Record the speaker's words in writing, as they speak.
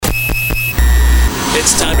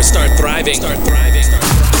It's time to start thriving. Let's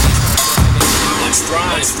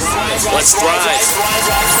thrive. Let's thrive.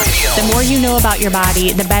 The more you know about your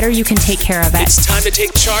body, the better you can take care of it. It's time to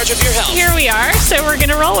take charge of your health. Here we are, so we're going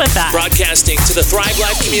to roll with that. Broadcasting to the Thrive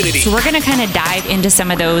Life community. So we're going to kind of dive into some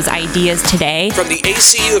of those ideas today. From the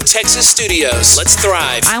ACU of Texas studios, let's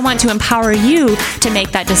thrive. I want to empower you to make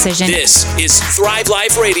that decision. This is Thrive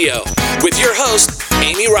Life Radio with your host,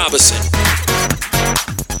 Amy Robison.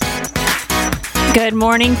 Good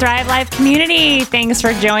morning, Thrive Life community. Thanks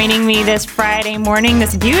for joining me this Friday morning,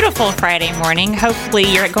 this beautiful Friday morning. Hopefully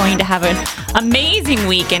you're going to have an amazing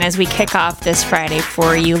weekend as we kick off this Friday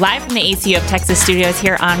for you. Live from the ACU of Texas studios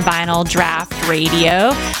here on Vinyl Draft Radio.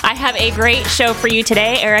 I have a great show for you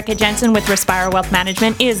today. Erica Jensen with Respire Wealth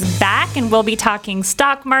Management is back, and we'll be talking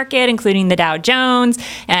stock market, including the Dow Jones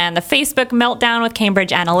and the Facebook meltdown with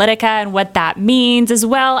Cambridge Analytica and what that means, as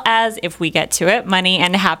well as, if we get to it, money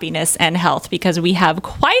and happiness and health, because we have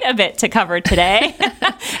quite a bit to cover today,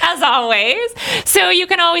 as always. So you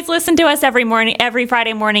can always listen to us every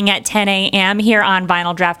Friday morning at 10 a.m. here on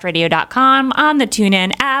vinyldraftradio.com, on the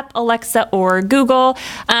TuneIn app, Alexa, or Google.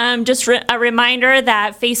 Just a reminder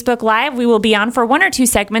that Facebook Live, we will be on for one or two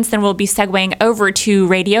segments, then we'll be segueing over to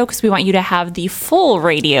radio because we want you to have the full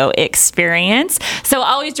radio experience. So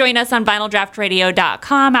always join us on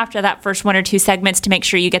vinyldraftradio.com after that first one or two segments to make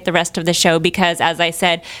sure you get the rest of the show, because as I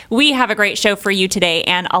said, we have a great show for you today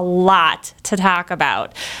and a lot to talk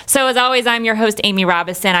about. So as always, I'm your host, Amy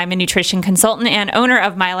Robison. I'm a nutrition consultant and owner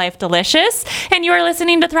of My Life Delicious, and you are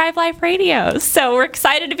listening to Thrive Life Radio. So we're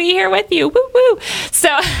excited to be here with you. Woo woo.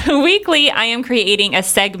 So weekly, I am creating a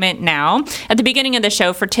segment now at the beginning of the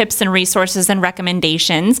show for tips and resources and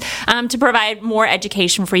recommendations to provide more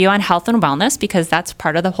education for you on health and wellness, because that's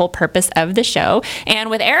part of the whole purpose of the show. And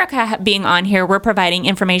with Erica being on here, we're providing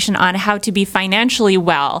information on how to be financially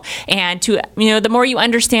well, and to, the more you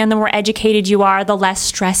understand, the more educated you are, the less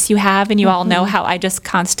stress you have. And you all know how I just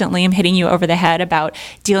constantly am hitting you over the head about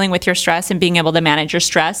dealing with your stress and being able to manage your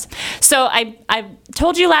stress. So I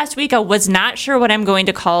told you last week I was not sure what I'm going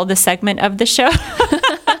to call the segment of the show.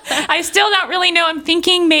 I still don't really know. I'm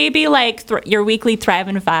thinking maybe like your weekly Thrive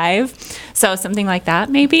in 5. So something like that,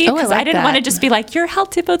 maybe. Because I didn't want to just be like your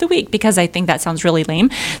health tip of the week, because I think that sounds really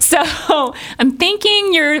lame. So I'm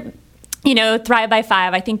thinking your Thrive by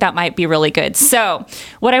 5, I think that might be really good. So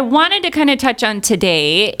what I wanted to kind of touch on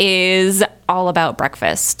today is all about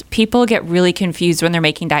breakfast. People get really confused when they're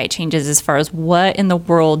making diet changes as far as what in the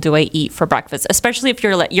world do I eat for breakfast, especially if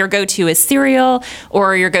your go-to is cereal,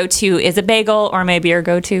 or your go-to is a bagel, or maybe your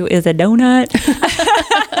go-to is a donut.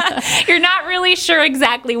 You're not really sure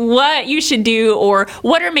exactly what you should do, or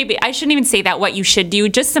what, or maybe I shouldn't even say that, what you should do,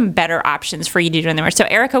 just some better options for you to do in the morning. So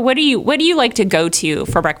Erica, what do you like to go to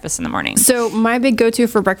for breakfast in the morning? So my big go-to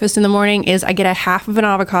for breakfast in the morning is I get a half of an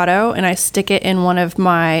avocado and I stick it in one of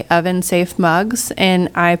my oven-safe mugs, and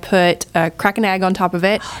I put crack an egg on top of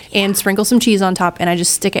it and sprinkle some cheese on top, and I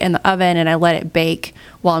just stick it in the oven and I let it bake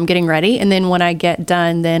while I'm getting ready. And then when I get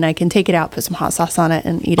done, then I can take it out, put some hot sauce on it,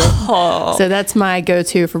 and eat it. Oh. So that's my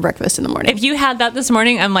go-to for breakfast in the morning. If you had that this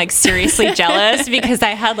morning, I'm like seriously jealous, because I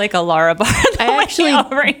had like a Lara bar. I actually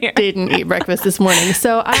didn't eat breakfast this morning.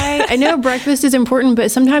 So I know breakfast is important,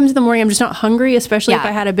 but sometimes in the morning I'm just not hungry, especially if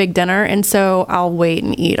I had a big dinner. And so I'll wait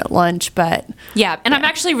and eat at lunch. But I'm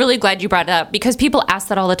actually really glad you brought it up, because people ask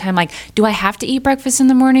that all the time, like, do I have to eat breakfast in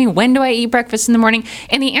the morning? When do I eat breakfast in the morning?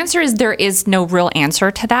 And the answer is there is no real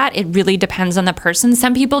answer to that. It really depends on the person.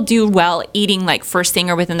 Some people do well eating like first thing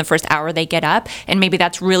or within the first hour they get up, and maybe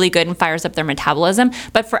that's really good and fires up their metabolism.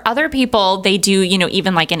 But for other people, they do,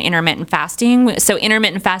 even like an intermittent fasting. So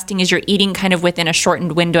intermittent fasting is you're eating kind of within a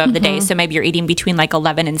shortened window of the day. So maybe you're eating between like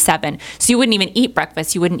 11 and 7. So you wouldn't even eat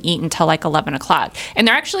breakfast. You wouldn't eat until like 11 o'clock. And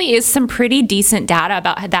there actually is some pretty decent data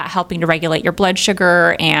about that helping to regulate your blood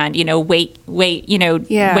sugar and, weight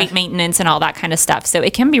maintenance and all that kind of stuff. So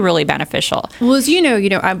it can be really beneficial. Well, as you know,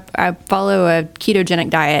 I follow a ketogenic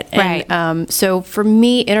diet. And, right. So for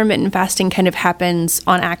me, intermittent fasting kind of happens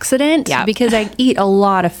on accident because I eat a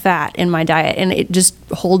lot of fat in my diet, and it just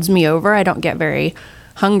holds me over. I don't get very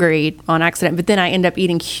hungry on accident, but then I end up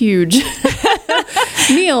eating huge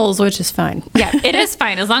meals, which is fine. Yeah, it is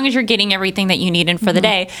fine as long as you're getting everything that you need in for the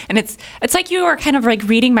day. And it's like you are kind of like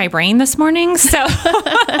reading my brain this morning. So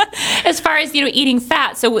as far as, eating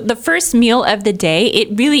fat, so the first meal of the day, it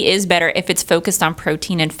really is better if it's focused on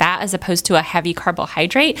protein and fat as opposed to a heavy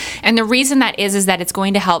carbohydrate. And the reason that is that it's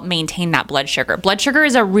going to help maintain that blood sugar. Blood sugar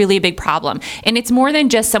is a really big problem. And it's more than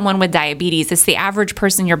just someone with diabetes. It's the average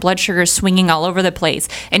person. Your blood sugar is swinging all over the place.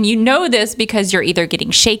 And you know this because you're either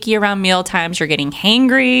getting shaky around meal times, you're getting hangry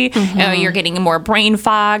angry, you're getting more brain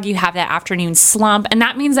fog, you have that afternoon slump, and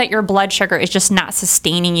that means that your blood sugar is just not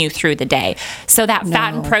sustaining you through the day. So that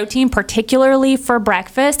fat and protein, particularly for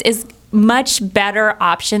breakfast, is much better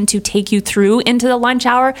option to take you through into the lunch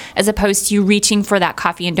hour as opposed to you reaching for that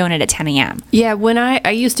coffee and donut at 10 a.m. Yeah, when I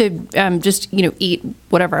used to just, eat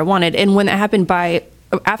whatever I wanted. And when that happened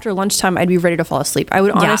after lunchtime, I'd be ready to fall asleep. I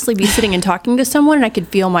would honestly be sitting and talking to someone and I could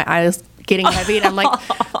feel my eyes getting heavy. And I'm like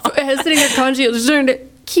sitting there conscious, trying to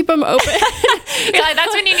keep them open.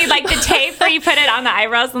 That's when you need like the tape where you put it on the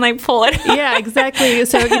eyebrows and like pull it. Yeah, exactly.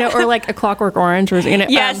 So, or like a Clockwork Orange or,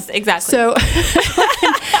 Yes, exactly.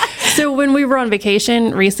 So when we were on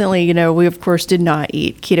vacation recently, we of course did not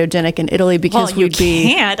eat ketogenic in Italy because you're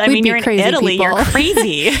in Italy, people. You're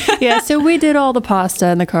crazy. Yeah, so we did all the pasta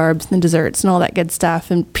and the carbs and the desserts and all that good stuff,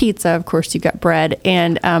 and pizza, of course, you got bread,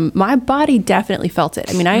 and my body definitely felt it.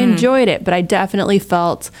 I mean, I enjoyed it, but I definitely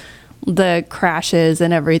felt the crashes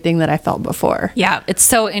and everything that I felt before. Yeah, it's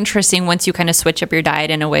so interesting once you kind of switch up your diet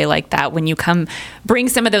in a way like that. When you bring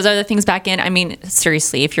some of those other things back in. I mean,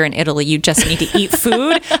 seriously, if you're in Italy, you just need to eat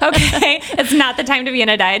food. Okay, it's not the time to be in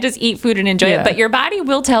a diet. Just eat food and enjoy it. But your body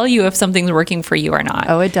will tell you if something's working for you or not.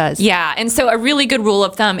 Oh, it does. Yeah, and so a really good rule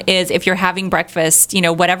of thumb is if you're having breakfast,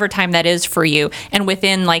 whatever time that is for you, and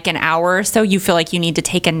within like an hour or so, you feel like you need to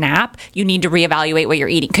take a nap. You need to reevaluate what you're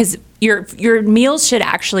eating because your meals should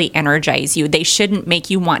actually energize you. They shouldn't make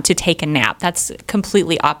you want to take a nap. That's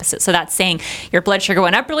completely opposite. So that's saying your blood sugar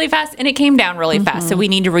went up really fast and it came down really fast. So we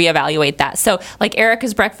need to reevaluate that. So like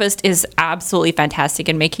Erica's breakfast is absolutely fantastic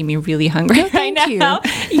and making me really hungry right now.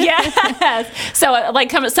 Yes. So like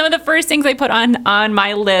some of the first things I put on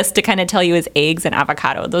my list to kind of tell you is eggs and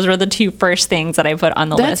avocado. Those are the two first things that I put on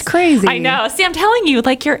the list. That's crazy. I know. See, I'm telling you,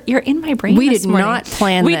 like you're in my brain. We this did morning. not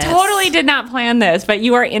plan We this. totally did not plan this, but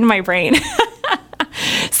you are in my brain.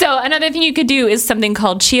 So another thing you could do is something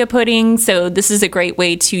called chia pudding. So this is a great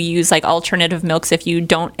way to use like alternative milks if you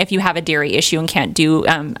have a dairy issue and can't do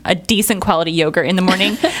a decent quality yogurt in the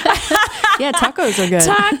morning. Yeah, tacos are good.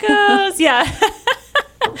 Tacos, yeah.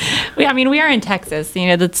 We are in Texas.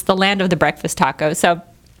 That's the land of the breakfast taco. So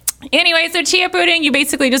anyway, so chia pudding, you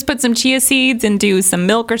basically just put some chia seeds and do some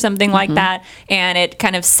milk or something like that, and it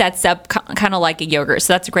kind of sets up kind of like a yogurt.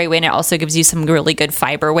 So that's a great way, and it also gives you some really good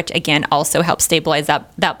fiber, which again also helps stabilize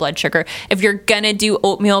that blood sugar. If you're gonna do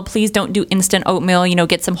oatmeal, please don't do instant oatmeal.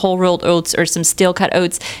 Get some whole rolled oats or some steel cut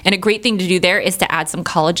oats. And a great thing to do there is to add some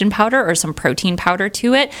collagen powder or some protein powder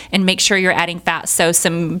to it, and make sure you're adding fat. So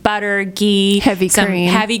some butter, ghee,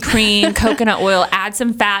 heavy cream, coconut oil. Add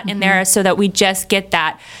some fat in there so that we just get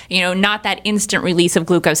that. Not that instant release of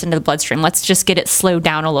glucose into the bloodstream. Let's just get it slowed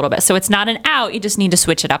down a little bit. So it's not an out. You just need to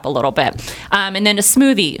switch it up a little bit. And then a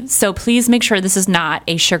smoothie. So please make sure this is not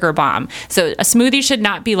a sugar bomb. So a smoothie should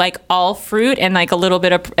not be like all fruit and like a little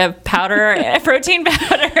bit of powder, protein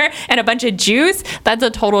powder, and a bunch of juice. That's a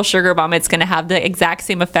total sugar bomb. It's going to have the exact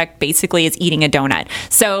same effect basically as eating a donut.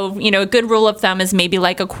 So, a good rule of thumb is maybe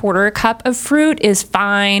like a quarter cup of fruit is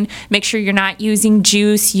fine. Make sure you're not using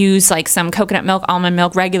juice. Use like some coconut milk, almond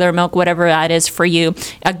milk, regular milk, whatever that is for you.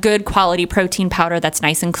 A good quality protein powder that's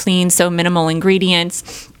nice and clean, so minimal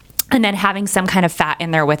ingredients. And then having some kind of fat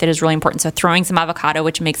in there with it is really important. So throwing some avocado,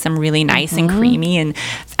 which makes them really nice and creamy and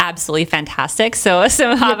absolutely fantastic. So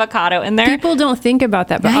some avocado in there. People don't think about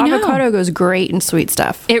that, but avocado goes great in sweet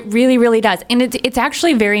stuff. It really, really does. And it's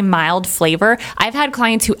actually very mild flavor. I've had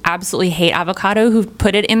clients who absolutely hate avocado who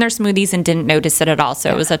put it in their smoothies and didn't notice it at all. So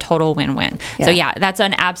it was a total win-win. Yeah. So that's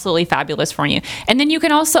an absolutely fabulous for you. And then you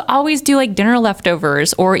can also always do like dinner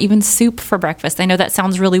leftovers or even soup for breakfast. I know that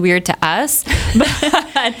sounds really weird to us,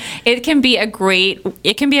 but it can be a great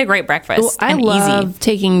breakfast. Well, I love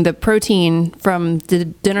taking the protein from the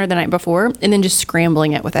dinner the night before and then just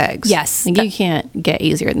scrambling it with eggs. Yes. You can't get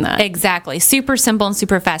easier than that. Exactly. Super simple and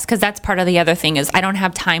super fast, because that's part of the other thing is I don't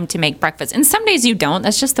have time to make breakfast. And some days you don't.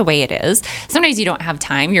 That's just the way it is. Some days you don't have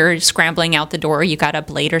time. You're scrambling out the door. You got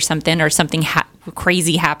up late or something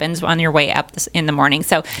crazy happens on your way up in the morning.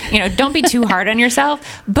 So, don't be too hard on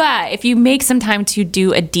yourself. But if you make some time to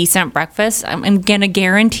do a decent breakfast, I'm going to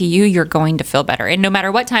guarantee you're going to feel better. And no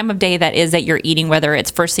matter what time of day that is that you're eating, whether it's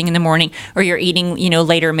first thing in the morning or you're eating,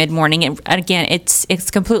 later mid-morning, and again, it's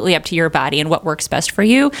completely up to your body and what works best for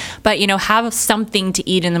you. But, have something to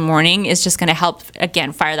eat in the morning is just going to help,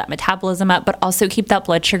 again, fire that metabolism up, but also keep that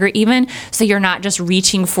blood sugar even. So you're not just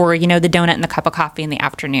reaching for, the donut and the cup of coffee in the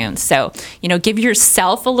afternoon. So, give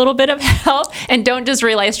yourself a little bit of help and don't just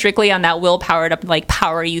rely strictly on that willpower to like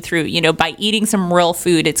power you through. By eating some real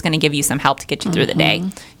food, it's going to give you some help to get you through the day.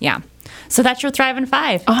 Yeah. So that's your Thrive in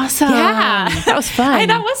 5. Awesome. Yeah. That was fun.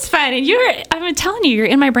 That was fun. And I'm telling you, you're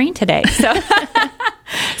in my brain today. So,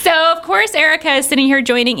 so of course, Erica is sitting here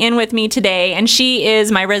joining in with me today, and she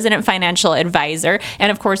is my resident financial advisor and,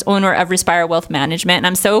 of course, owner of Respire Wealth Management. And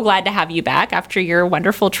I'm so glad to have you back after your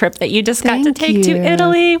wonderful trip that you just got to take to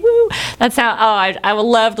Italy. Woo. That's how, I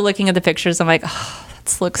loved looking at the pictures. I'm like,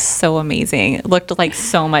 this looks so amazing. It looked like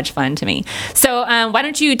so much fun to me. So why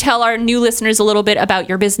don't you tell our new listeners a little bit about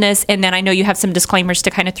your business, and then I know you have some disclaimers to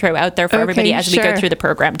kind of throw out there for everybody as we go through the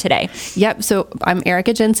program today. Yep. So I'm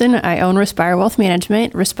Erica Jensen. I own Respire Wealth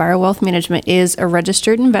Management. Respire Wealth Management is a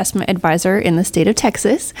registered investment advisor in the state of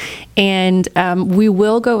Texas. And we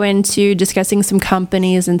will go into discussing some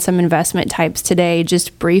companies and some investment types today,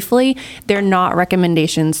 just briefly. They're not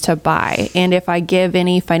recommendations to buy. And if I give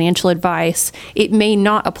any financial advice, it may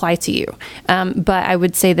not apply to you. But I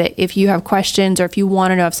would say that if you have questions or if you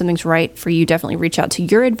want to know if something's right for you, definitely reach out to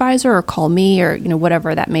your advisor or call me or,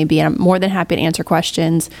 whatever that may be. And I'm more than happy to answer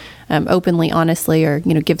questions openly, honestly, or,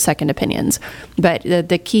 give second opinions. But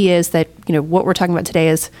the key is that, what we're talking about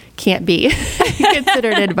today can't be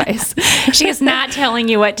considered advice. She is not telling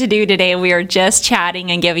you what to do today. We are just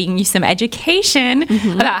chatting and giving you some education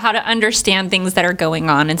about how to understand things that are going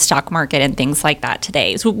on in stock market and things like that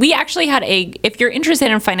today. So we actually had if you're interested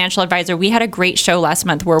in a financial advisor, we had a great show last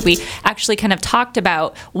month where we actually kind of talked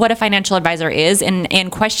about what a financial advisor is and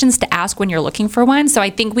questions to ask when you're looking for one. So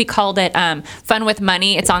I think we called it Fun with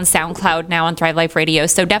Money. It's on SoundCloud now on Thrive Life Radio.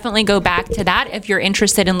 So definitely go back to that if you're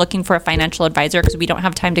interested in looking for a financial advisor, because we don't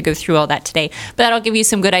have time to go through all that today. But that'll give you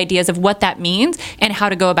some good ideas of what that means and how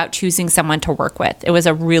to go about choosing someone to work with. It was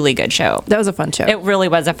a really good show. That was a fun show. It really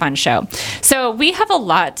was a fun show. So we have a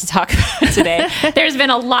lot to talk about today. There's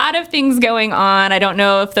been a lot of things going on. I don't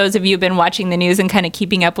know if those of you have been watching the news and kind of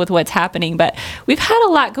keeping up with what's happening, but we've had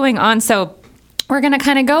a lot going on. So we're going to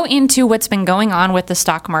kind of go into what's been going on with the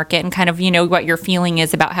stock market and kind of, what your feeling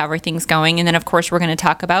is about how everything's going. And then, of course, we're going to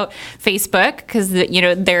talk about Facebook because,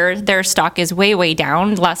 their stock is way, way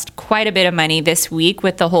down, lost quite a bit of money this week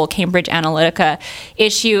with the whole Cambridge Analytica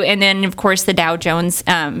issue. And then, of course, the Dow Jones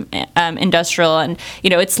Industrial. And,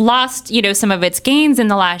 it's lost, some of its gains in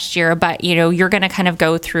the last year. But, you're going to kind of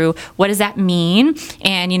go through what does that mean?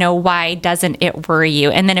 And, why doesn't it worry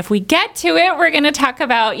you? And then if we get to it, we're going to talk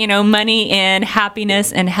about, money and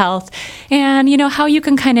happiness and health and, how you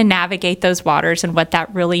can kind of navigate those waters and what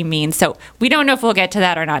that really means. So we don't know if we'll get to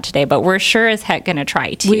that or not today, but we're sure as heck going to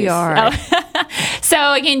try to. We are.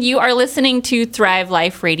 So again, you are listening to Thrive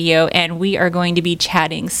Life Radio, and we are going to be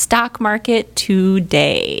chatting stock market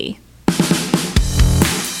today.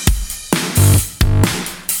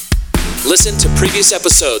 Listen to previous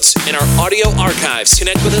episodes in our audio archives.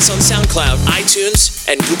 Connect with us on SoundCloud, iTunes,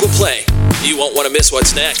 and Google Play. You won't want to miss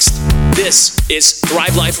what's next. This is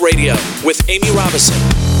Thrive Life Radio with Amy Robison.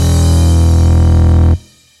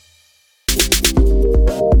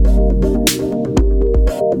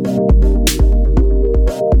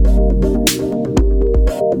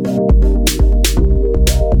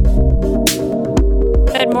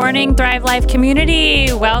 Good morning, Thrive Life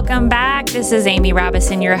community. Welcome back. This is Amy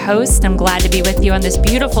Robison, your host. I'm glad to be with you on this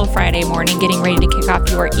beautiful Friday morning, getting ready to kick off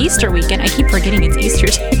your Easter weekend. I keep forgetting it's Easter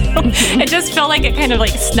too. It just felt like it kind of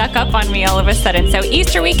snuck up on me all of a sudden. So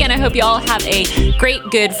Easter weekend, I hope you all have a great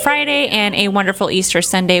Good Friday and a wonderful Easter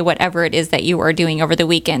Sunday, whatever it is that you are doing over the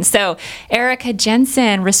weekend. So Erica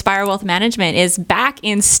Jensen, Respire Wealth Management, is back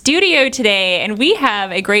in studio today, and we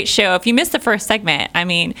have a great show. If you missed the first segment,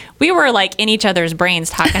 we were in each other's brains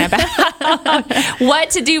talking about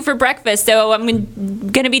what to do for breakfast. So I'm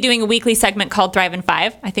going to be doing a weekly segment called Thrive in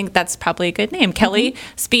 5. I think that's probably a good name. Kelly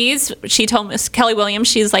Spies, she told me, Kelly Williams,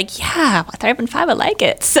 she's like, yeah, Thrive in 5, I like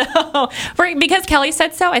it. So because Kelly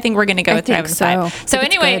said so, I think we're going to go with Thrive in 5. So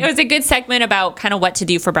anyway, it was a good segment about kind of what to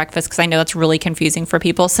do for breakfast, because I know that's really confusing for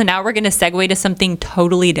people. So now we're going to segue to something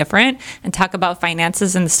totally different and talk about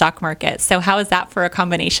finances in the stock market. So how is that for a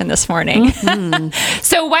combination this morning?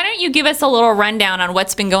 So why don't you give us a little rundown on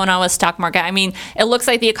what's been going on with stock market? It looks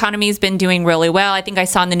like the economy's been doing really well. I think I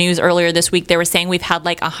saw in the news earlier this week, they were saying we've had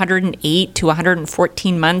 108 to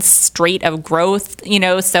 114 months straight of growth,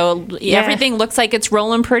 so everything looks like it's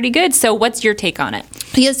rolling pretty good. So what's your take on it?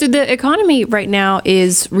 Yeah, so the economy right now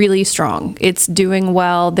is really strong. It's doing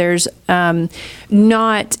well. There's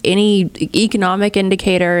not any economic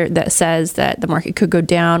indicator that says that the market could go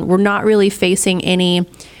down. We're not really facing any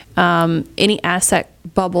asset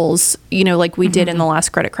bubbles, like we did in the last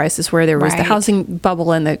credit crisis, where there was the housing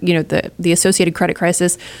bubble and the associated credit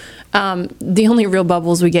crisis. The only real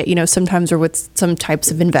bubbles we get, sometimes are with some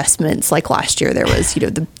types of investments. Like last year, there was,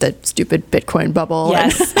 the stupid Bitcoin bubble.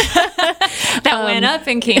 Yes. That went up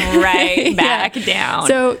and came right back down.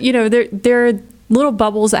 So, there are little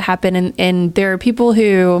bubbles that happen, and there are people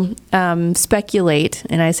who speculate,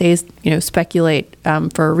 and I say, speculate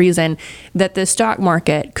for a reason, that the stock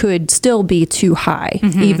market could still be too high,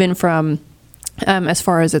 even from as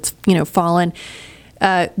far as it's, fallen.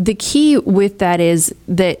 The key with that is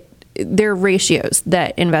that there are ratios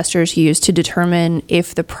that investors use to determine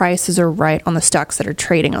if the prices are right on the stocks that are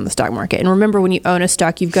trading on the stock market. And remember, when you own a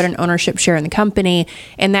stock, you've got an ownership share in the company,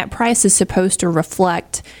 and that price is supposed to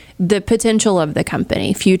reflect the potential of the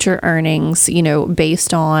company, future earnings,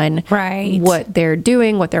 based on what they're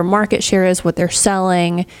doing, what their market share is, what they're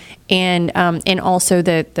selling, and also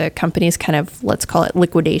the company's kind of, let's call it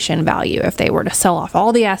liquidation value. If they were to sell off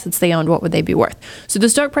all the assets they owned, what would they be worth? So the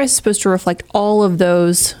stock price is supposed to reflect all of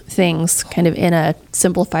those things kind of in a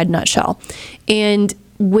simplified nutshell. And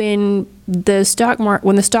when the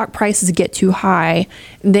stock prices get too high,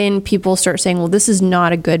 then people start saying, well, this is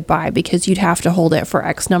not a good buy, because you'd have to hold it for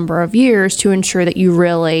X number of years to ensure that you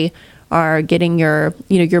really are getting your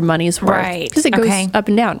money's worth. Right. Because it goes up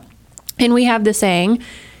and down. And we have the saying,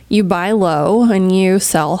 you buy low and you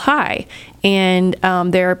sell high. And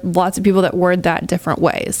there are lots of people that word that different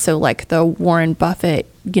ways. So like the Warren Buffett,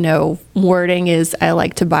 wording is, I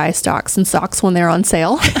like to buy stocks and stocks when they're on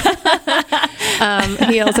sale.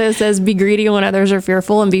 He also says, be greedy when others are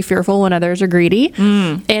fearful, and be fearful when others are greedy.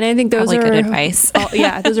 And I think those are good advice.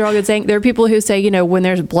 Those are all good saying. There are people who say, when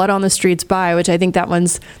there's blood on the streets, buy, which I think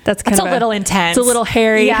that's kind of a little intense. It's a little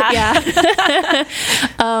hairy. Yeah.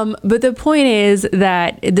 But the point is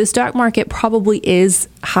that the stock market probably is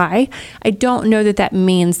high. I don't know that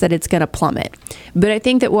means that it's going to plummet. But I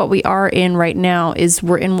think that what we are in right now is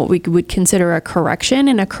we're in what we would consider a correction.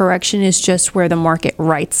 And a correction is just where the market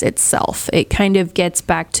rights itself. It kind of gets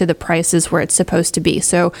back to the prices where it's supposed to be.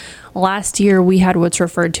 So last year we had what's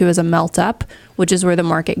referred to as a melt up, which is where the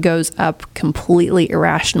market goes up completely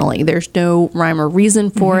irrationally. There's no rhyme or reason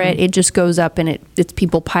for it. It just goes up, and it's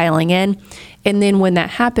people piling in. And then when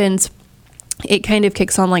that happens, it kind of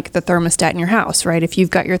kicks on like the thermostat in your house, right? If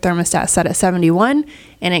you've got your thermostat set at 71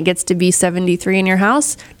 and it gets to be 73 in your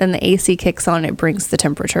house, then the AC kicks on and it brings the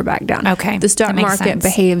temperature back down. Okay. The stock market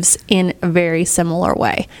behaves in a very similar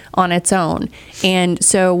way on its own. And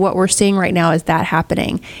so what we're seeing right now is that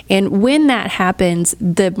happening. And when that happens,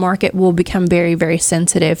 the market will become very, very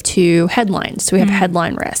sensitive to headlines. So we have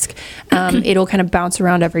headline risk. It'll kind of bounce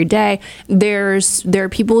around every day. There are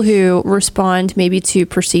people who respond maybe to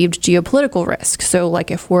perceived geopolitical risk. So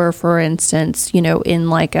like if we're, for instance, in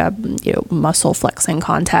like a muscle flexing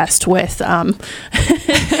contest with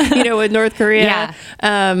with North Korea,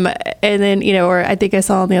 and then or I think I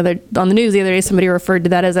saw on the news the other day somebody referred to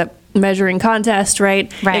that as a measuring contest,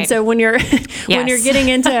 right? And so when you're when you're getting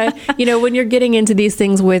into when you're getting into these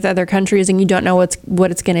things with other countries and you don't know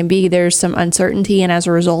what it's going to be, there's some uncertainty, and as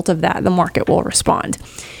a result of that, the market will respond.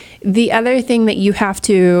 The other thing that you have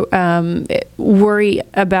to worry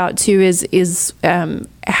about too is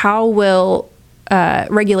how will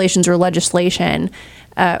regulations or legislation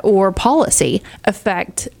or policy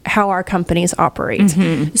affect how our companies operate.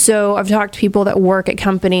 So I've talked to people that work at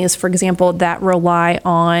companies, for example, that rely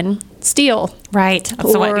on steel. Right.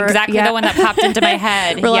 That's exactly the one that popped into my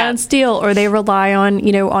head. Rely on steel, or they rely on,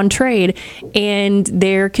 on trade, and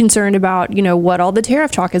they're concerned about, what all the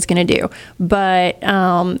tariff talk is going to do. But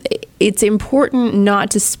it's important not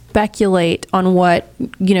to speculate on what,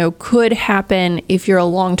 could happen if you're a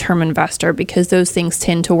long-term investor, because those things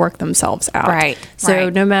tend to work themselves out. Right. So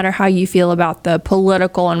no matter how you feel about the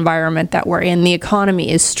political environment that we're in, the economy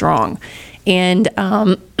is strong. And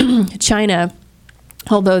China,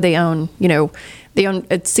 although they own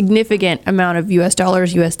a significant amount of U.S.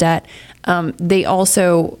 dollars, U.S. debt, they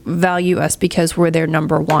also value us because we're their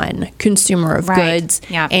number one consumer of goods.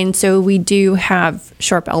 Yeah. And so we do have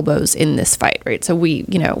sharp elbows in this fight, right? So we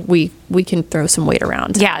can throw some weight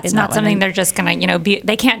around. Yeah, it's not something they're just going to,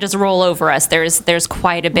 they can't just roll over us. There's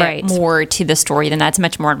quite a bit more to the story than that's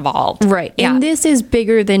much more involved. Right. Yeah. And this is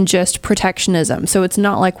bigger than just protectionism. So it's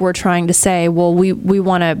not like we're trying to say, well, we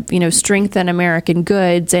want to, strengthen American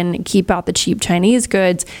goods and keep out the cheap Chinese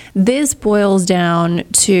goods. This boils down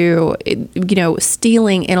to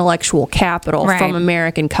stealing intellectual capital Right. from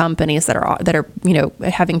American companies that are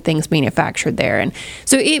having things manufactured there. And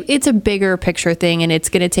so it's a bigger picture thing, and it's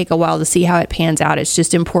going to take a while to see how it pans out. It's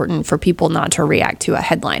just important for people not to react to a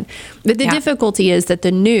headline. But the difficulty is that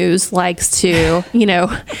the news likes to,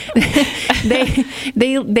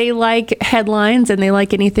 they like headlines, and they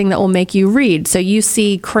like anything that will make you read. So you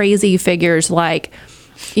see crazy figures like,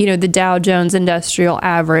 the Dow Jones Industrial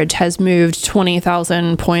Average has moved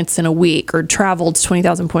 20,000 points in a week, or traveled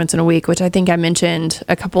 20,000 points in a week, which I think I mentioned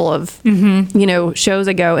a couple of, shows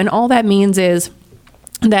ago. And all that means is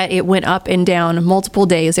that it went up and down multiple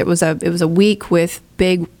days. It was a week with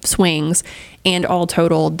big swings, and all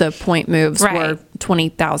total, the point moves were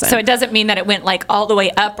 20,000. So it doesn't mean that it went like all the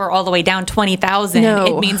way up or all the way down 20,000. No.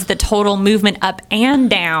 It means the total movement up and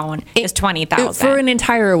down is 20,000 for an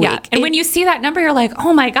entire week. Yeah. And when you see that number, you're like,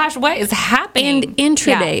 oh my gosh, what is happening? And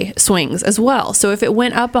intraday swings as well. So if it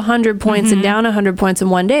went up 100 points and down 100 points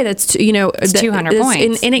in one day, that's it's 200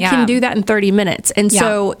 points, and it can do that in 30 minutes. And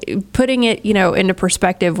so putting it into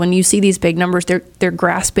perspective, when you see these big numbers, they're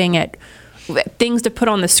grasping at things to put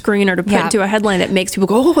on the screen or to put into a headline that makes people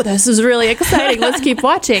go, oh, this is really exciting. Let's keep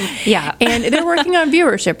watching. And they're working on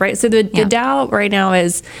viewership, right? So the Dow right now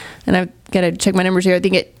is, and I've got to check my numbers here, I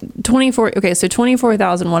think it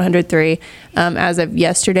 24,103 as of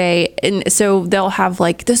yesterday. And so they'll have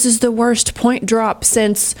this is the worst point drop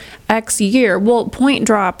since X year. Well, point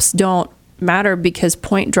drops don't matter, because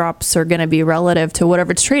point drops are going to be relative to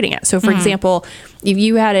whatever it's trading at. So for example, if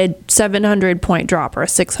you had a 700 point drop or a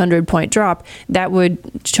 600 point drop, that would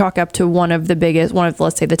chalk up to one of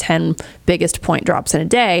let's say the 10 biggest point drops in a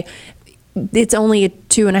day. It's only a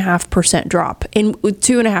 2.5% drop, and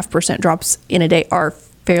 2.5% drops in a day are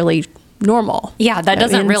fairly normal. Yeah, that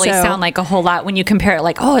doesn't really sound like a whole lot when you compare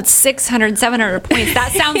it, it's 600, 700 points.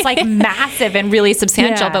 That sounds like massive and really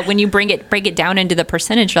substantial. But when you break it down into the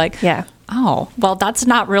percentage, you're like, oh, well, that's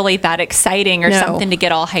not really that exciting or something to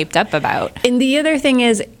get all hyped up about. And the other thing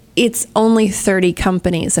is, it's only 30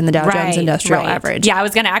 companies in the Dow Jones Industrial Average. Yeah, I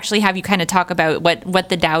was going to actually have you kind of talk about what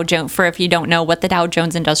the Dow Jones, for if you don't know what the Dow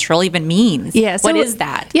Jones Industrial even means. Yeah, so what is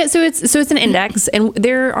that? Yeah, so it's an index, and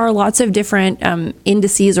there are lots of different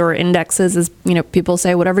indices or indexes, as people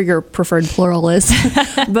say, whatever your preferred plural is.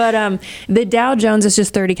 But the Dow Jones is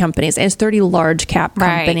just 30 companies, and it's 30 large cap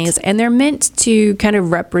companies, and they're meant to kind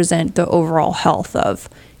of represent the overall health of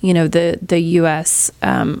the U.S.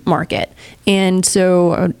 market. And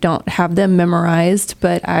so I don't have them memorized,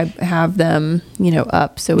 but I have them,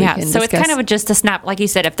 up so we can discuss. So it's kind of just a snap, like you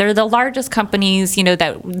said, if they're the largest companies,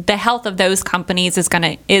 that the health of those companies is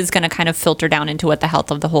gonna kind of filter down into what the health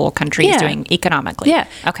of the whole country is doing economically. Yeah.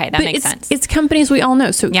 Okay, that makes sense. It's companies we all know.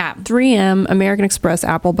 So 3M, American Express,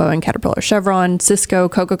 Apple, Boeing, Caterpillar, Chevron, Cisco,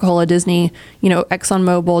 Coca-Cola, Disney,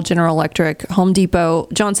 ExxonMobil, General Electric, Home Depot,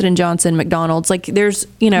 Johnson & Johnson, McDonald's. There's,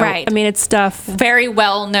 I mean, it's stuff. Very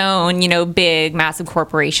well known, big, massive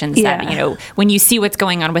corporations that, when you see what's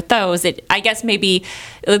going on with those, I guess maybe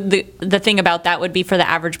the thing about that would be for the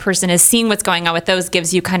average person is seeing what's going on with those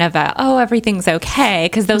gives you kind of everything's okay,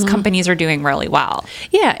 because those companies are doing really well.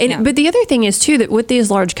 But the other thing is too, that with these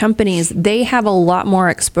large companies, they have a lot more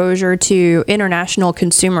exposure to international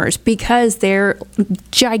consumers because they're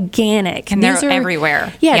gigantic. And they're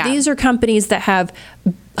everywhere. These are companies that have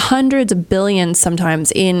hundreds of billions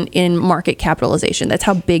sometimes in market capitalization. That's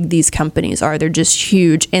how big these companies are. They're just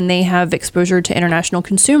huge, and they have exposure to international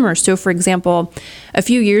consumers. So for example, a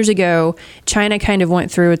few years ago, China kind of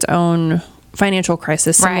went through its own financial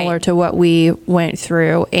crisis similar to what we went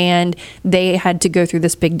through, and they had to go through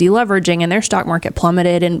this big deleveraging, and their stock market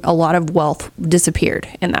plummeted, and a lot of wealth disappeared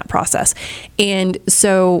in that process. And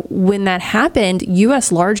so when that happened,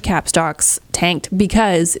 U.S. large cap stocks tanked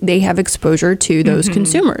because they have exposure to those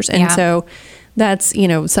consumers. And so that's,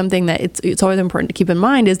 something that it's always important to keep in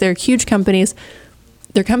mind is they're huge companies.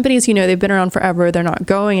 They're companies, they've been around forever. They're not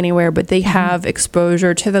going anywhere, but they have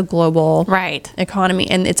exposure to the global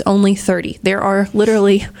economy, and it's only 30. There are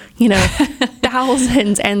literally,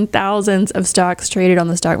 thousands and thousands of stocks traded on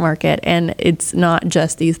the stock market, and it's not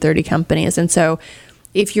just these 30 companies. And so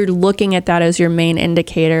if you're looking at that as your main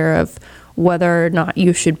indicator of whether or not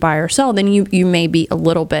you should buy or sell, then you may be a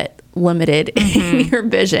little bit limited in your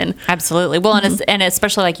vision. Absolutely. Well, and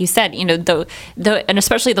especially like you said, and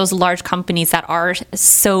especially those large companies that are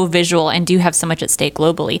so visual and do have so much at stake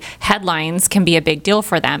globally, headlines can be a big deal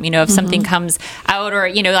for them. If something comes out, or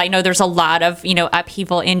I know there's a lot of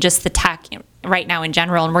upheaval in just the tech right now in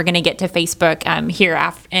general, and we're going to get to Facebook here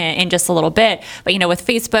in just a little bit. But, with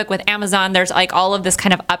Facebook, with Amazon, there's like all of this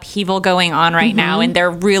kind of upheaval going on right now, and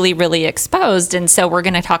they're really, really exposed. And so we're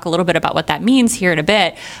going to talk a little bit about what that means here in a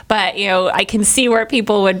bit. But, I can see where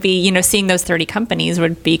people would be, seeing those 30 companies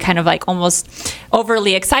would be kind of like almost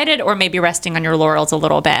overly excited, or maybe resting on your laurels a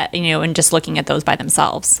little bit, and just looking at those by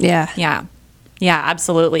themselves. Yeah,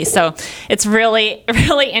 absolutely. So it's really,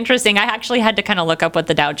 really interesting. I actually had to kind of look up what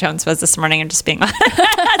the Dow Jones was this morning, and just being honest,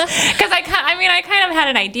 because I kind of had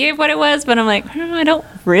an idea of what it was, but I'm like, I don't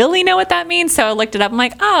really know what that means. So I looked it up. I'm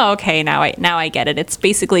like, oh, okay, now I get it. It's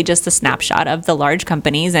basically just a snapshot of the large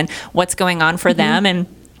companies and what's going on for them, and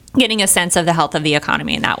getting a sense of the health of the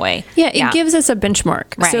economy in that way. Yeah, it gives us a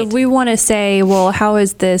benchmark. Right. So if we want to say, well, how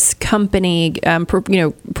is this company,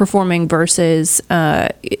 performing versus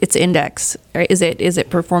its index? Right? Is it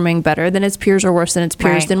performing better than its peers or worse than its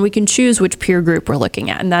peers? Right. Then we can choose which peer group we're looking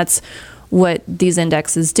at, and that's what these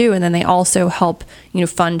indexes do. And then they also help,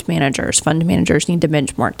 fund managers. Fund managers need to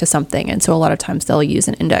benchmark to something. And so a lot of times they'll use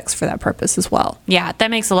an index for that purpose as well. Yeah, that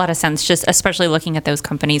makes a lot of sense, just especially looking at those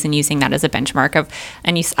companies and using that as a benchmark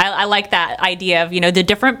I like that idea of, the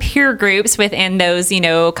different peer groups within those,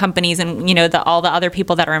 companies and, all the other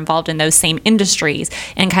people that are involved in those same industries,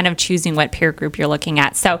 and kind of choosing what peer group you're looking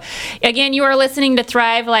at. So again, you are listening to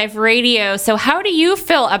Thrive Life Radio. So how do you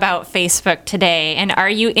feel about Facebook today? And are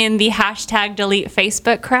you in the #delete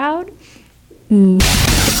Facebook crowd?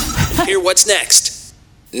 Hear what's next.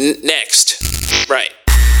 Next. Right.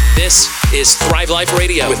 This is Thrive Life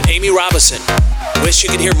Radio with Amy Robison. Wish you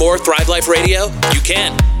could hear more Thrive Life Radio? You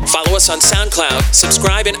can. Follow us on SoundCloud,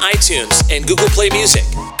 subscribe in iTunes and Google Play Music.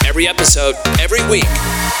 Every episode, every week.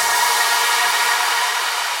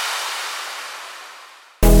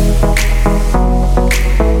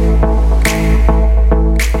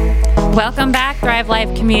 Welcome back, Thrive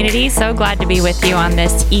Life community. So glad to be with you on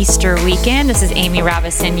this Easter weekend. This is Amy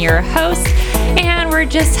Robison, your host, and we're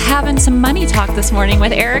just having some money talk this morning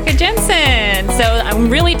with Erica Jensen. So I'm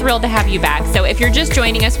really thrilled to have you back. So if you're just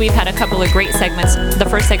joining us, we've had a couple of great segments. The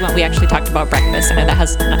first segment, we actually talked about breakfast. I know that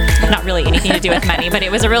has not really anything to do with money, but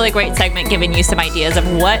it was a really great segment giving you some ideas of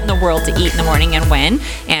what in the world to eat in the morning and when,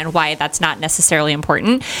 and why that's not necessarily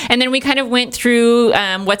important. And then we kind of went through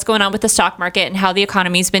what's going on with the stock market and how the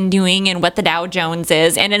economy's been doing and what the Dow Jones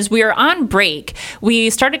is. And as we were on break, we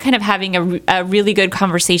started kind of having a really good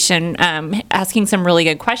conversation, asking some really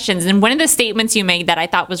good questions. And one of the statements you made that I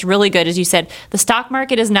thought was really good is you said, the stock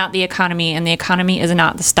market is not the economy and the economy is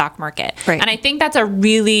not the stock market. Right. And I think that's a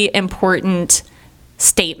really important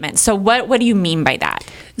statement. So what do you mean by that?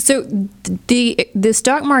 So the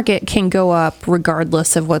stock market can go up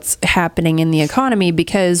regardless of what's happening in the economy,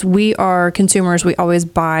 because we are consumers. We always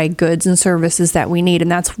buy goods and services that we need,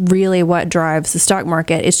 and that's really what drives the stock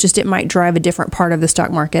market. It's just it might drive a different part of the stock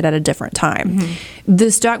market at a different time. Mm-hmm. The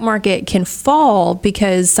stock market can fall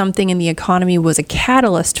because something in the economy was a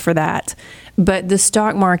catalyst for that. But the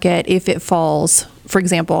stock market, if it falls, for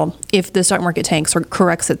example, if the stock market tanks or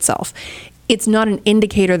corrects itself, it's not an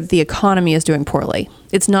indicator that the economy is doing poorly.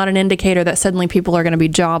 It's not an indicator that suddenly people are going to be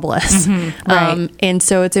jobless. Mm-hmm, right. And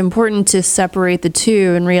so it's important to separate the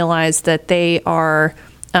two and realize that they are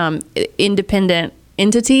independent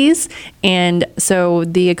entities. And so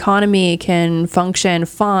the economy can function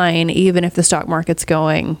fine even if the stock market's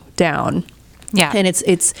going down. Yeah. And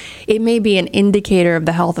it may be an indicator of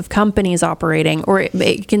the health of companies operating, or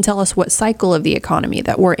it can tell us what cycle of the economy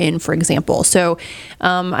that we're in, for example. So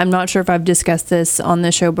I'm not sure if I've discussed this on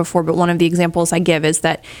the show before, but one of the examples I give is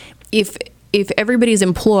that if everybody's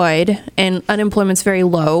employed and unemployment's very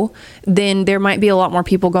low, then there might be a lot more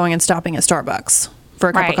people going and stopping at Starbucks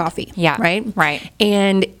for a cup of coffee. Yeah. Right.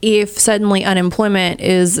 And if suddenly unemployment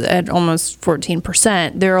is at almost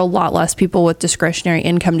 14%, there are a lot less people with discretionary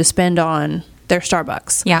income to spend on their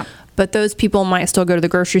Starbucks. Yeah. But those people might still go to the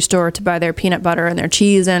grocery store to buy their peanut butter and their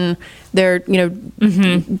cheese and their,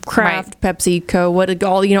 Kraft,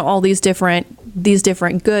 Pepsi, all these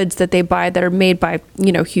different goods that they buy that are made by,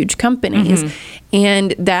 huge companies. Mm-hmm.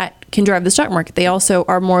 And that can drive the stock market. They also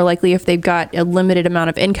are more likely, if they've got a limited amount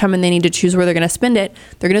of income and they need to choose where they're going to spend it,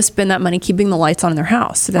 they're going to spend that money keeping the lights on in their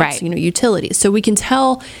house. So that's, utilities. So we can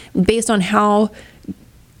tell based on how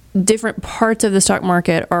different parts of the stock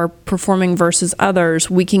market are performing versus others,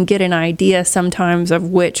 we can get an idea sometimes of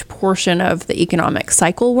which portion of the economic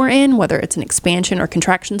cycle we're in, whether it's an expansion or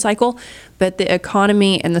contraction cycle. But the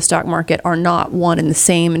economy and the stock market are not one and the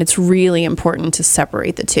same, and it's really important to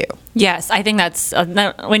separate the two. Yes, I think that's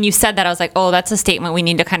when you said that, I was like, oh, that's a statement we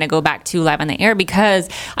need to kind of go back to live on the air, because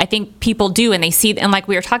I think people do, and they see, and like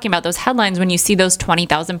we were talking about those headlines, when you see those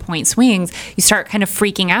 20,000 point swings, you start kind of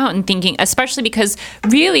freaking out and thinking, especially because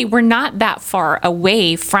really we're not that far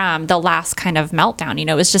away from the last kind of meltdown. You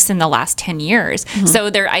know, it was just in the last 10 years. So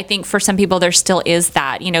there, I think for some people, there still is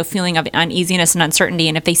that, you know, feeling of uneasiness and uncertainty.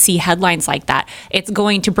 And if they see headlines like that, it's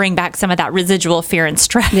going to bring back some of that residual fear and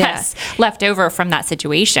stress left over from that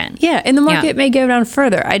situation. Yeah, and the market may go down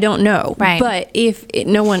further. I don't know. Right. But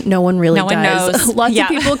no one really does. Knows. Lots of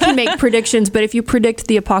people can make predictions, but if you predict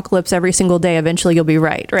the apocalypse every single day, eventually you'll be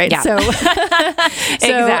right? Yeah. So,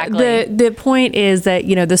 exactly. The point is that,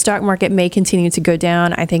 you know, the stock market may continue to go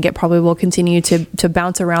down. I think it probably will continue to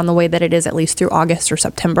bounce around the way that it is at least through August or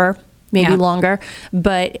September. Maybe longer,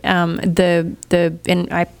 but and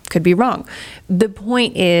I could be wrong. The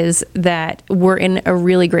point is that we're in a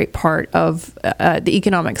really great part of the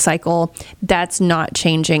economic cycle that's not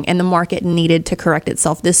changing, and the market needed to correct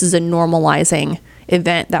itself. This is a normalizing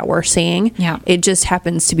event that we're seeing. Yeah. It just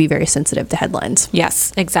happens to be very sensitive to headlines.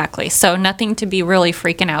 Yes, exactly. So nothing to be really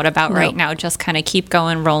freaking out about right now. Just kind of keep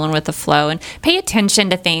going, rolling with the flow, and pay attention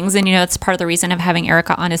to things. And, you know, it's part of the reason of having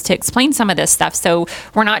Erica on, is to explain some of this stuff. So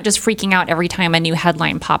we're not just freaking out every time a new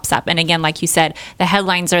headline pops up. And again, like you said, the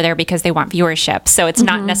headlines are there because they want viewership. So it's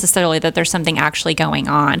not necessarily that there's something actually going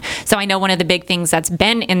on. So I know one of the big things that's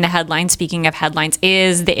been in the headlines, speaking of headlines,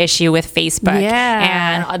 is the issue with Facebook.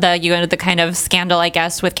 And the kind of scandal, I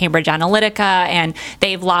guess, with Cambridge Analytica, and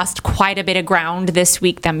they've lost quite a bit of ground this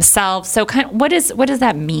week themselves. So what does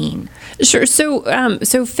that mean? Sure. So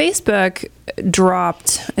Facebook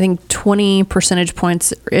dropped, I think, 20 percentage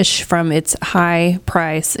points ish from its high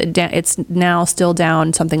price. It's now still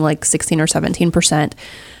down something like 16 or 17%.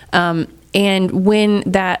 And when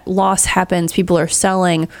that loss happens, people are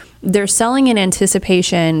selling. They're selling in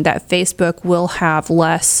anticipation that Facebook will have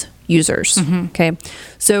less users. Okay.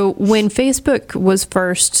 So when Facebook was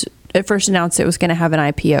first announced it was going to have an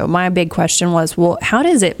IPO, my big question was, well, how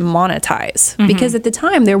does it monetize? Because at the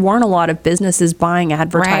time, there weren't a lot of businesses buying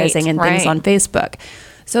advertising and things on Facebook.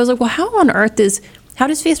 So I was like, well, how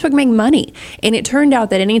does Facebook make money? And it turned out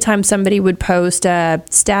that anytime somebody would post a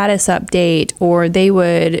status update or they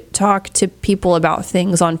would talk to people about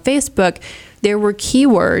things on Facebook, there were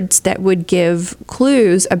keywords that would give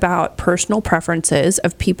clues about personal preferences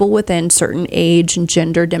of people within certain age and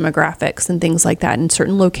gender demographics and things like that in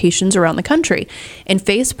certain locations around the country. And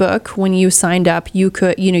Facebook, when you signed up, you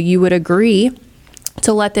would agree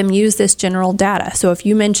to let them use this general data. So if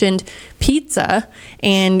you mentioned pizza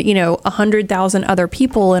and, 100,000 other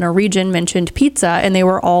people in a region mentioned pizza and they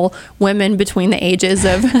were all women between the ages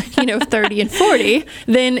of, 30 and 40,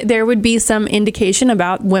 then there would be some indication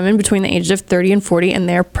about women between the ages of 30 and 40 and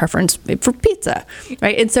their preference for pizza,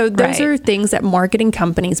 right? And so those are things that marketing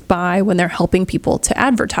companies buy when they're helping people to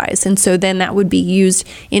advertise. And so then that would be used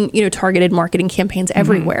in, targeted marketing campaigns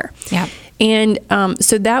everywhere. Yeah. And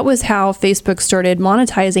so that was how Facebook started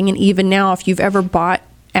monetizing. And even now, if you've ever bought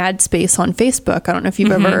ad space on Facebook, I don't know if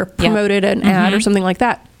you've ever promoted an ad or something like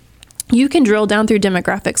that, you can drill down through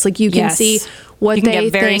demographics. Like you can see what you can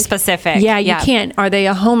get very specific. Yeah, you can. Are they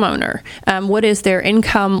a homeowner? What is their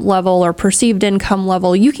income level or perceived income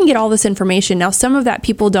level? You can get all this information. Now, some of that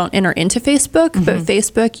people don't enter into Facebook, but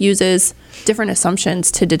Facebook uses different assumptions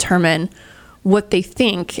to determine what they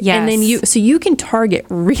think. And then you can target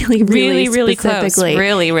really specifically. Close.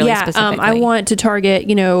 Really specifically. I want to target,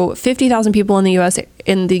 50,000 people in the US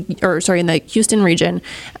in the Houston region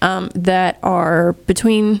that are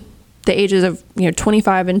between the ages of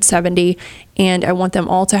 25 and 70, and I want them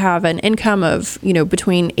all to have an income of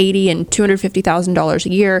between $80,000 and $250,000 a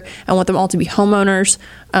year. I want them all to be homeowners.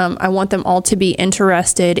 I want them all to be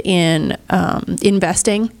interested in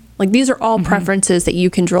investing. Like these are all preferences that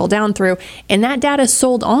you can drill down through, and that data is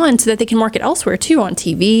sold on so that they can market elsewhere too, on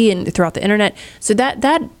TV and throughout the internet. So that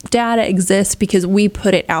data exists because we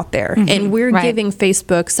put it out there, and we're giving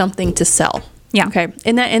Facebook something to sell. Yeah. Okay.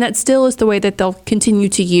 And that still is the way that they'll continue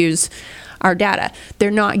to use our data.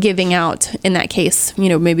 They're not giving out, in that case,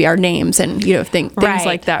 maybe our names and things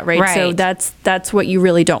like that, right? So that's what you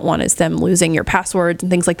really don't want, is them losing your passwords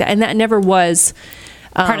and things like that. And that never was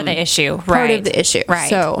part of the issue. Part of the issue. Right.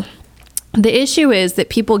 So The issue is that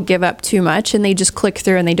people give up too much and they just click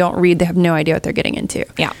through and they don't read. They have no idea what they're getting into.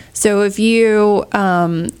 Yeah. So if you,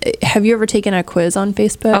 have you ever taken a quiz on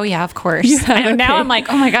Facebook? Oh yeah, of course. I know, now I'm like,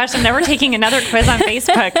 oh my gosh, I'm never taking another quiz on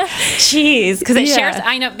Facebook. Jeez, because it shares.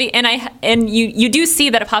 I know, and you do see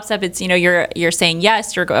that it pops up. It's you're saying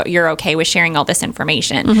yes, you're okay with sharing all this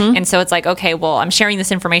information, and so it's like, okay, well, I'm sharing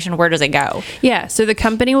this information. Where does it go? Yeah. So the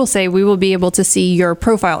company will say we will be able to see your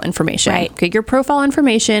profile information. Right. Okay, your profile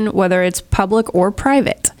information, whether it's public or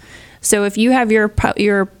private. So if you have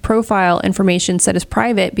your profile information set as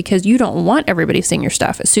private because you don't want everybody seeing your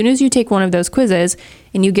stuff, as soon as you take one of those quizzes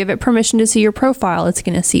and you give it permission to see your profile, it's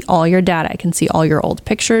going to see all your data. It can see all your old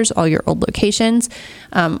pictures, all your old locations,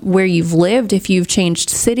 where you've lived, if you've changed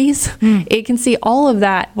cities. It can see all of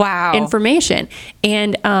that information.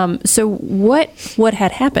 And so what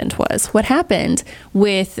had happened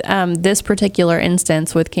with this particular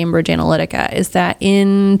instance with Cambridge Analytica is that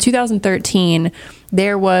in 2013,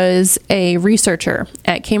 there was a researcher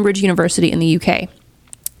at Cambridge University in the UK,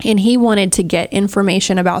 and he wanted to get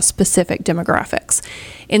information about specific demographics.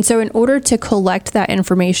 And so in order to collect that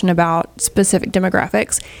information about specific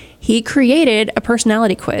demographics, he created a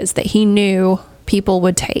personality quiz that he knew people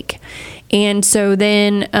would take. And so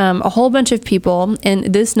then a whole bunch of people, and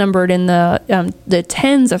this numbered in the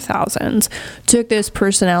tens of thousands, took this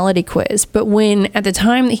personality quiz. But when, at the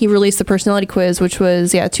time that he released the personality quiz, which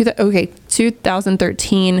was,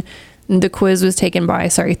 2013, the quiz was taken by,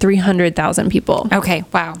 300,000 people. Okay,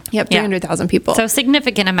 wow. Yep, 300,000 people. So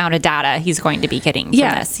significant amount of data he's going to be getting from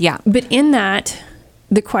this. Yeah. But in that,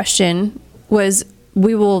 the question was,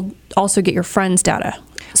 we will also get your friends' data.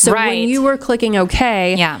 So when you were clicking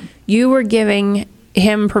OK, you were giving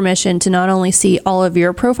him permission to not only see all of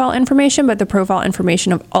your profile information, but the profile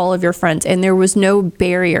information of all of your friends. And there was no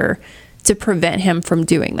barrier to prevent him from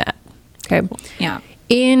doing that. Okay. Yeah.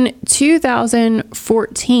 In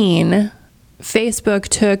 2014, Facebook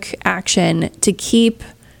took action to keep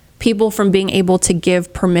people from being able to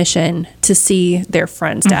give permission to see their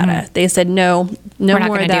friends' data. They said, no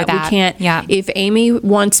more of that. We can't. Yeah. If Amy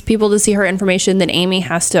wants people to see her information, then Amy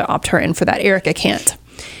has to opt her in for that. Erica can't.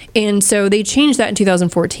 And so they changed that in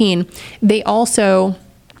 2014. They also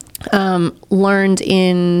learned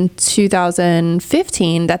in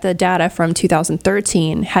 2015 that the data from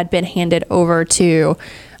 2013 had been handed over to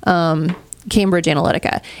Cambridge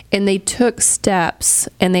Analytica. And they took steps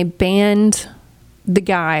and they banned the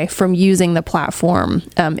guy from using the platform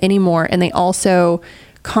anymore. And they also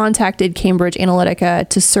contacted Cambridge Analytica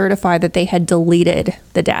to certify that they had deleted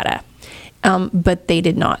the data. But they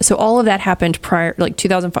did not. So all of that happened prior, like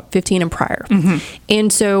 2015 and prior.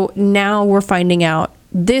 And so now we're finding out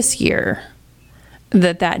this year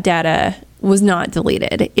that data was not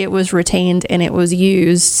deleted. It was retained and it was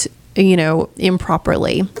used,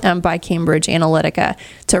 improperly by Cambridge Analytica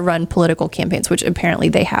to run political campaigns, which apparently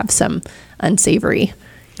they have some unsavory,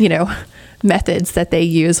 methods that they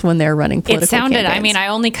use when they're running political campaigns. I mean, I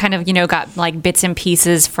only kind of, got like bits and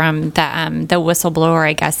pieces from the whistleblower,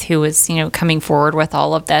 I guess, who was, coming forward with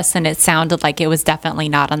all of this. And it sounded like it was definitely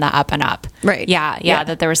not on the up and up. Right. Yeah.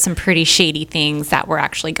 That there was some pretty shady things that were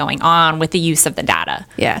actually going on with the use of the data.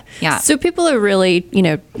 Yeah. Yeah. So people are really,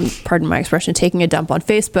 pardon my expression, taking a dump on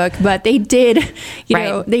Facebook, but they did,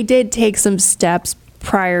 they did take some steps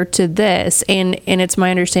prior to this, and it's my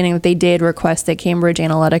understanding that they did request that Cambridge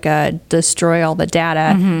Analytica destroy all the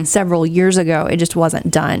data several years ago. It just wasn't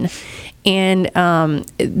done, and Cambridge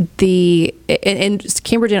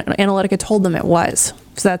Analytica told them it was.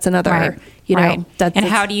 So that's another. And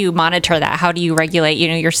how do you monitor that? How do you regulate?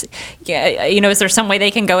 Is there some way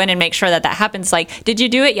they can go in and make sure that happens? Like, did you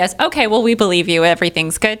do it? Yes. Okay. Well, we believe you.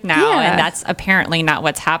 Everything's good now. And that's apparently not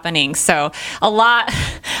what's happening. So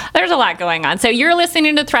there's a lot going on. So you're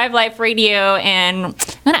listening to Thrive Life Radio, and I'm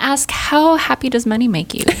going to ask, how happy does money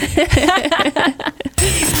make you?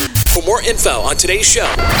 For more info on today's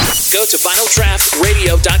show, go to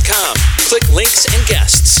VinylDraftRadio.com. Click links and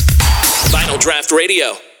guests. Vinyl Draft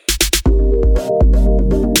Radio.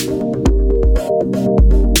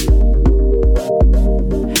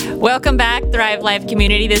 Welcome back, Thrive Life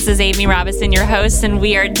community. This is Amy Robison, your host, and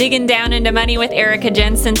we are digging down into money with Erica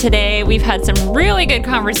Jensen today. We've had some really good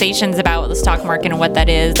conversations about the stock market and what that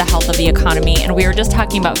is, the health of the economy, and we were just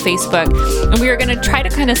talking about Facebook, and we were going to try to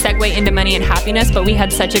kind of segue into money and happiness, but we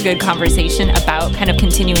had such a good conversation about kind of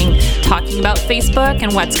continuing talking about Facebook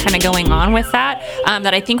and what's kind of going on with that,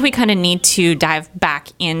 that I think we kind of need to dive back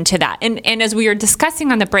into that. And as we were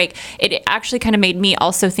discussing on the break, it actually kind of made me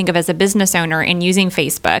also think of, as a business owner and using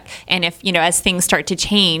Facebook, and if, as things start to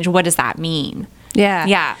change, what does that mean? Yeah.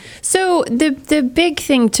 Yeah. So the big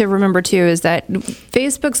thing to remember too is that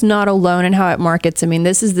Facebook's not alone in how it markets. I mean,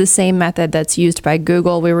 this is the same method that's used by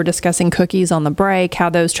Google. We were discussing cookies on the break, how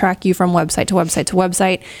those track you from website to website to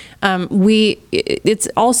website. It's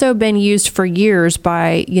also been used for years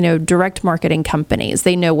by, direct marketing companies.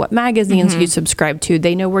 They know what magazines you subscribe to.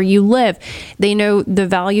 They know where you live. They know the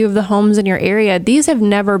value of the homes in your area. These have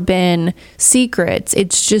never been secrets.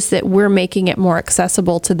 It's just that we're making it more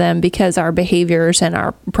accessible to them because our behaviors and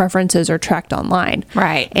our preferences are tracked online.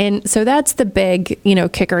 Right. And so that's the big,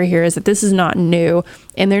 kicker here is that this is not new,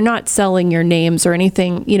 and they're not selling your names or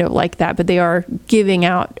anything, like that, but they are giving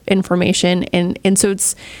out information. And so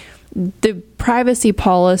it's the privacy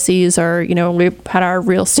policies are, we've had our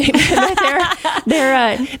real statement.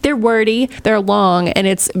 They're wordy, they're long, and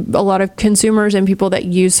it's a lot of consumers and people that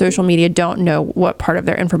use social media don't know what part of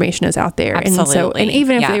their information is out there. Absolutely. And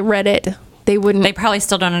even if they read it, they wouldn't. They probably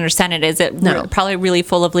still don't understand it. Is it No. probably really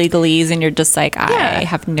full of legalese and you're just like, I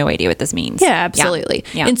have no idea what this means. Yeah, absolutely.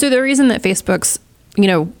 Yeah. And so the reason that Facebook's,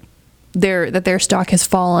 their stock has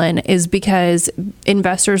fallen is because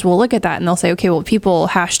investors will look at that and they'll say, okay, well, people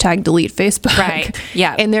hashtag delete Facebook. Right.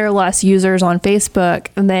 Yeah. And there are less users on Facebook,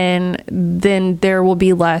 then there will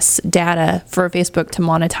be less data for Facebook to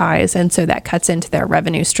monetize. And so that cuts into their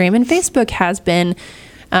revenue stream. And Facebook has been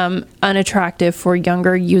unattractive for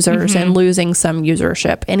younger users and losing some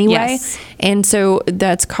usership anyway. Yes. And so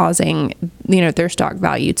that's causing, their stock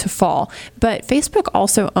value to fall. But Facebook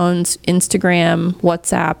also owns Instagram,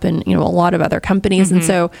 WhatsApp, and, a lot of other companies. And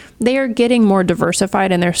so they are getting more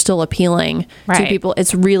diversified and they're still appealing to people.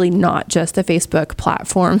 It's really not just the Facebook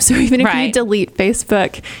platform. So even if you delete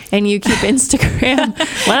Facebook and you keep Instagram,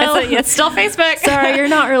 well, it's still Facebook. Sorry, you're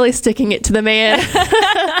not really sticking it to the man.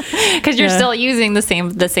 Because you're still using the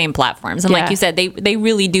same platforms. And like you said, they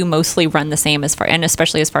really do mostly run the same and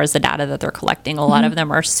especially as far as the data that they're collecting, a lot of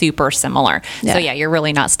them are super similar. So you're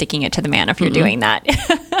really not sticking it to the man if you're doing that.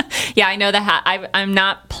 Yeah, I know that I'm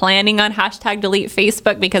not planning on hashtag delete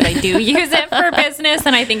Facebook because I do use it for business.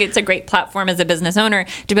 And I think it's a great platform as a business owner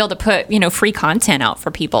to be able to put, free content out for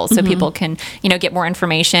people so people can, get more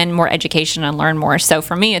information, more education and learn more. So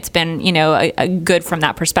for me, it's been, a good from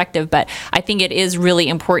that perspective. But I think it is really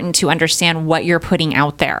important to understand what you're putting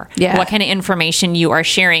out there, what kind of information you are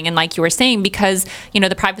sharing. And like you were saying, because,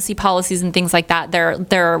 the privacy policies and things like that,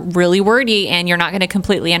 they're really wordy and you're not going to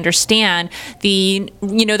completely understand the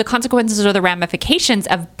consequences or the ramifications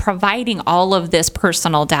of providing all of this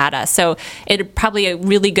personal data. So it's probably a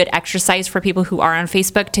really good exercise for people who are on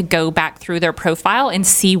Facebook to go back through their profile and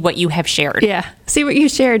see what you have shared. Yeah. See what you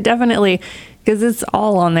shared. Definitely. Because it's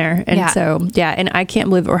all on there. And so, and I can't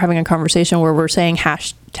believe we're having a conversation where we're saying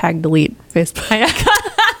hashtag delete Facebook.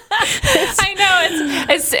 I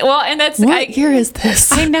know it's well, and that's what year is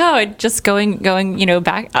this? I know, just going,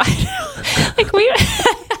 back. Like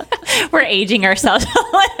we're aging ourselves a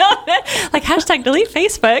little bit. Like hashtag delete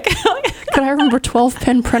Facebook. But I remember 12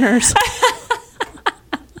 pen printers.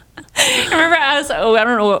 I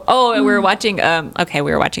remember we were watching we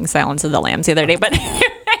were watching Silence of the Lambs the other day, but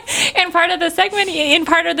in part of the segment, in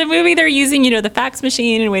part of the movie, they're using, the fax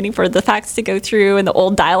machine and waiting for the fax to go through and the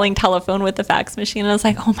old dialing telephone with the fax machine. And I was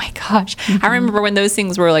like, oh my gosh. I remember when those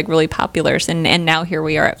things were like really popular. And now here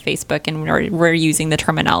we are at Facebook and we're using the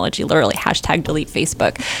terminology, literally hashtag delete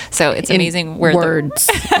Facebook. So it's amazing where words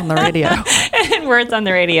on the radio. And words on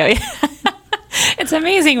the radio. Yeah. It's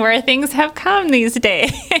amazing where things have come these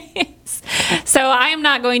days. So I'm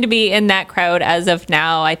not going to be in that crowd as of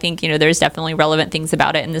now. I think, there's definitely relevant things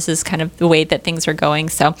about it. And this is kind of the way that things are going.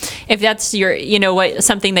 So if that's your,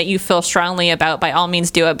 something that you feel strongly about, by all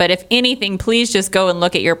means do it. But if anything, please just go and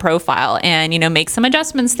look at your profile and, make some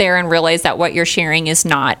adjustments there and realize that what you're sharing is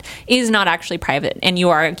not actually private. And you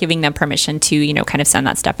are giving them permission to, kind of send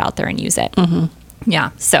that stuff out there and use it.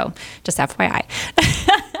 Yeah. So just FYI.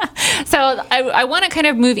 So I want to kind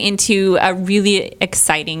of move into a really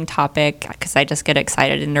exciting topic because I just get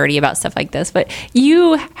excited and nerdy about stuff like this. But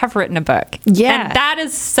you have written a book. Yeah. And that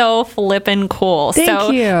is so flippin' cool.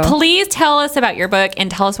 Thank you. Please tell us about your book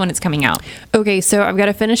and tell us when it's coming out. Okay, so I've got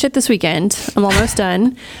to finish it this weekend. I'm almost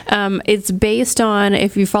done. It's based on,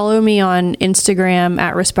 if you follow me on Instagram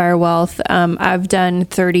at Respire Wealth, I've done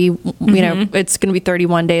 30, it's going to be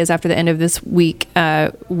 31 days after the end of this week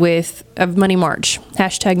of Money March.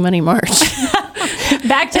 Hashtag Money March.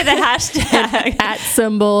 Back to the hashtag. at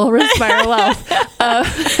symbol Respire Wealth.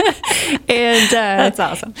 That's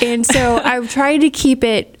awesome. And so I've tried to keep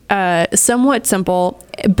it somewhat simple,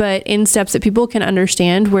 but in steps that people can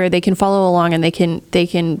understand, where they can follow along and they can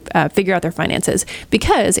figure out their finances.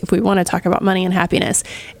 Because if we want to talk about money and happiness,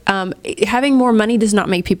 having more money does not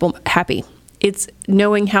make people happy. it's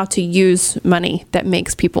knowing how to use money that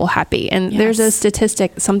makes people happy. And there's a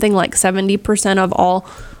statistic, something like 70% of all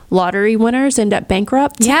lottery winners end up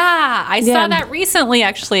bankrupt. Yeah, I saw that recently,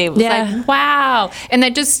 actually. It was like, wow. And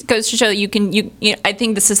that just goes to show that you can, I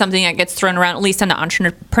think this is something that gets thrown around, at least in the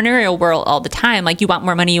entrepreneurial world all the time. Like, you want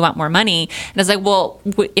more money, you want more money. And it's like, well,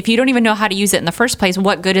 if you don't even know how to use it in the first place,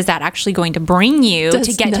 what good is that actually going to bring you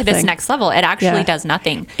to get to this next level? It actually does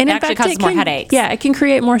nothing. And it actually causes more headaches. Yeah, it can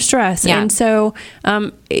create more stress. Yeah. And so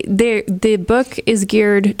the book is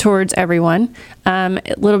geared towards everyone. A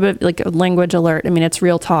little bit like a language alert. I mean, it's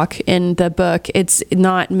real talk in the book. It's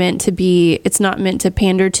not meant to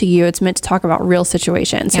pander to you. It's meant to talk about real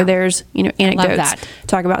situations. So there's, anecdotes.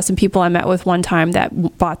 Talk about some people I met with one time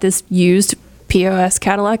that bought this used POS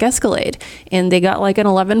Cadillac Escalade, and they got like an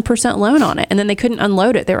 11% loan on it, and then they couldn't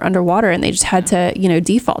unload it. They were underwater, and they just had to,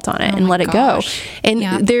 default on it and let it go.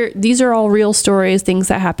 And these are all real stories, things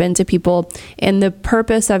that happen to people. And the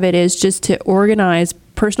purpose of it is just to organize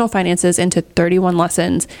personal finances into 31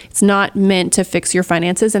 lessons. It's not meant to fix your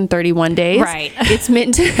finances in 31 days. Right. It's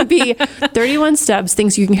meant to be 31 steps,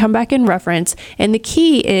 things you can come back and reference. And the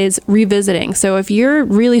key is revisiting. So if you're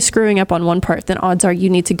really screwing up on one part, then odds are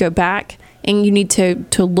you need to go back and you need to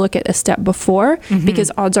look at a step before,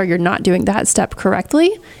 because odds are you're not doing that step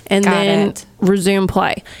correctly, and then resume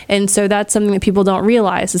play. And so that's something that people don't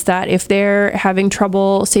realize, is that if they're having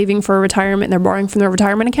trouble saving for retirement and they're borrowing from their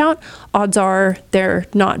retirement account, odds are they're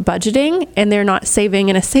not budgeting and they're not saving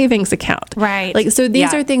in a savings account. Right. Like, so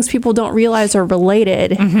these are things people don't realize are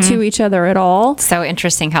related to each other at all. So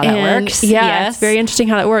interesting how that works. Yeah, it's very interesting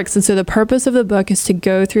how that works. And so the purpose of the book is to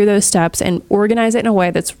go through those steps and organize it in a way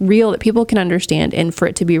that's real, that people can understand, and for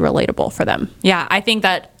it to be relatable for them. Yeah, I think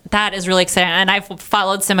that is really exciting. And I've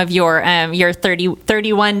followed some of your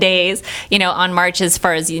 31 days, on March, as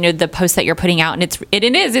far as, the posts that you're putting out. And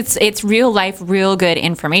it's real life, real good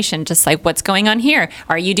information, just like what's going on here.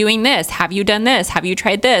 Are you doing this? Have you done this? Have you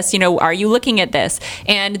tried this? Are you looking at this?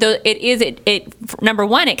 And number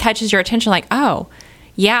one, it catches your attention, like, oh,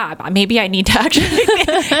 yeah, maybe I need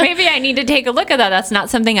to take a look at that. That's not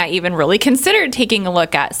something I even really considered taking a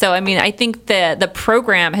look at. So, I mean, I think the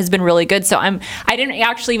program has been really good. So I didn't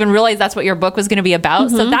actually even realize that's what your book was going to be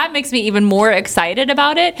about. So that makes me even more excited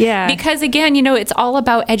about it. Yeah. Because again, it's all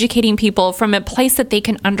about educating people from a place that they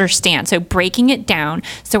can understand. So breaking it down,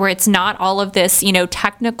 so where it's not all of this,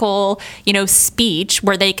 technical, speech,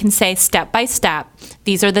 where they can say step by step,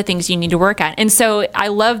 these are the things you need to work at. And so I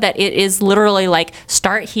love that it is literally like,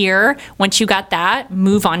 start here. Once you got that,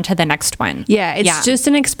 move on to the next one. Yeah, it's just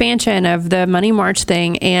an expansion of the Money March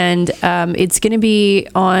thing. And it's going to be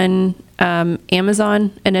on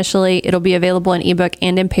Amazon initially. It'll be available in ebook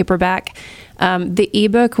and in paperback. The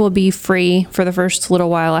ebook will be free for the first little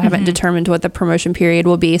while. I haven't determined what the promotion period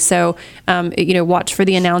will be. So, watch for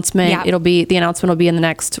the announcement. Yeah. The announcement will be in the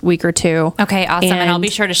next week or two. Okay, awesome. And I'll be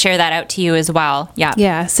sure to share that out to you as well. Yeah.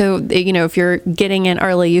 Yeah. So, if you're getting in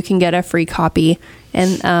early, you can get a free copy.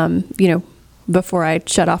 And, before I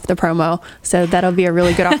shut off the promo. So that'll be a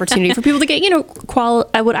really good opportunity for people to get,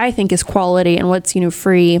 what I think is quality and what's,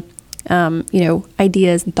 free,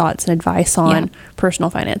 ideas and thoughts and advice on personal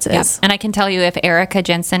finances. Yep. And I can tell you, if Erica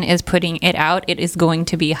Jensen is putting it out, it is going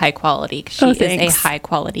to be high quality. She is a high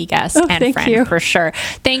quality guest and friend for sure.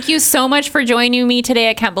 Thank you so much for joining me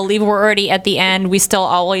today. I can't believe we're already at the end. We still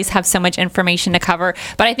always have so much information to cover,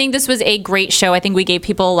 but I think this was a great show. I think we gave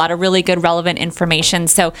people a lot of really good, relevant information.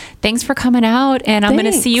 So thanks for coming out, and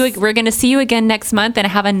we're going to see you again next month and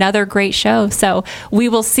have another great show. So we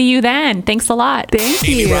will see you then. Thanks a lot. Thank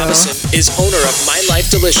you. Amy Robison is owner of My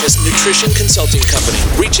Life Delicious Nutrition Consulting Company.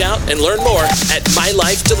 Reach out and learn more at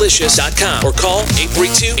mylifedelicious.com or call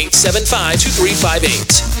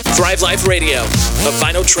 832-875-2358. Thrive Life Radio, a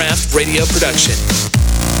Vinyl Draft radio production.